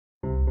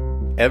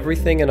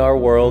Everything in our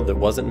world that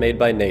wasn't made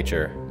by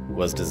nature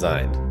was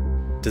designed.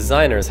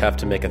 Designers have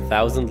to make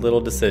 1,000 little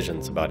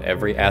decisions about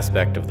every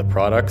aspect of the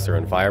products or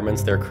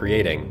environments they're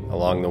creating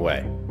along the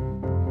way.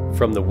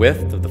 From the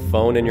width of the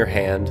phone in your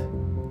hand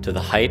to the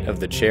height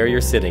of the chair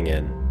you're sitting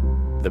in,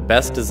 the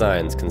best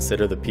designs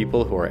consider the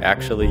people who are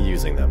actually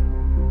using them.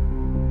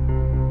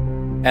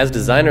 As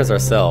designers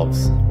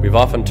ourselves, we've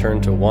often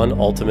turned to one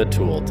ultimate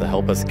tool to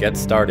help us get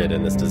started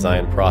in this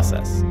design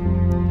process: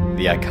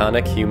 the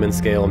iconic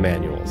Humanscale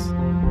manuals.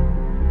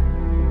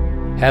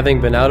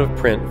 Having been out of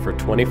print for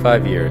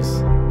 25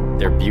 years,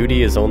 their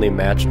beauty is only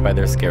matched by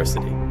their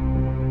scarcity.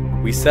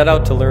 We set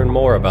out to learn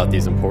more about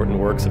these important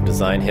works of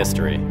design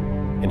history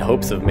in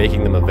hopes of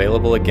making them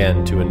available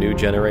again to a new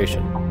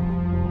generation.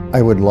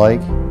 I would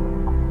like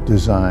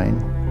design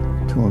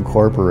to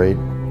incorporate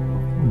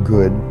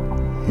good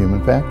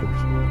human factors.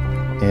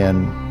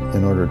 And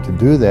in order to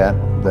do that,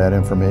 that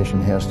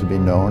information has to be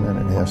known and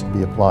it has to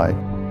be applied.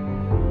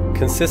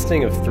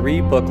 Consisting of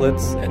 3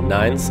 booklets and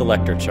 9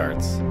 selector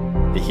charts,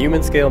 the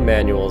Humanscale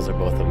manuals are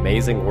both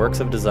amazing works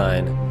of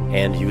design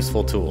and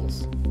useful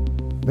tools.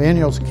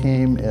 Manuals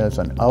came as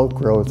an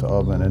outgrowth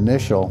of an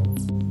initial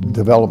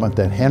development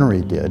that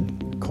Henry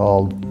did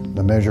called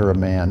The Measure of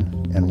Man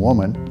and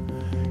Woman,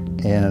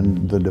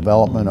 and the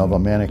development of a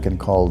mannequin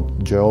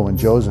called Joe and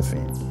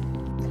Josephine.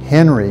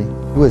 Henry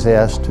was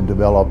asked to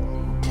develop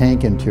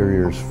tank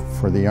interiors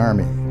for the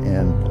Army,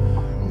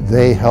 and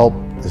they helped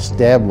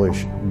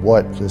establish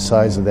what the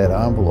size of that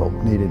envelope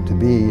needed to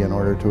be in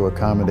order to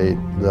accommodate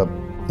the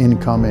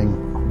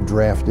incoming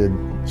drafted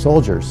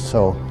soldiers.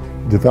 So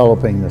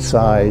developing the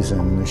size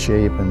and the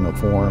shape and the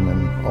form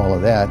and all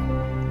of that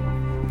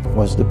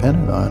was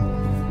dependent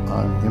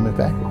on human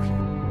factors.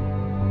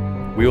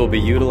 We will be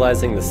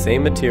utilizing the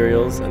same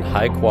materials and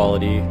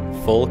high-quality,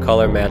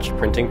 full-color matched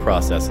printing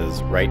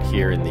processes right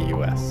here in the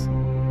US.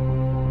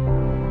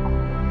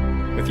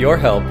 With your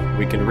help,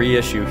 we can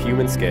reissue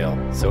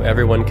Humanscale so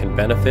everyone can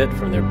benefit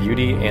from their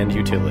beauty and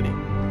utility.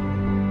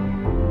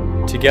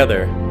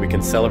 Together, we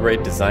can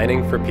celebrate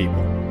designing for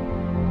people.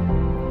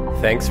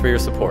 Thanks for your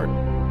support.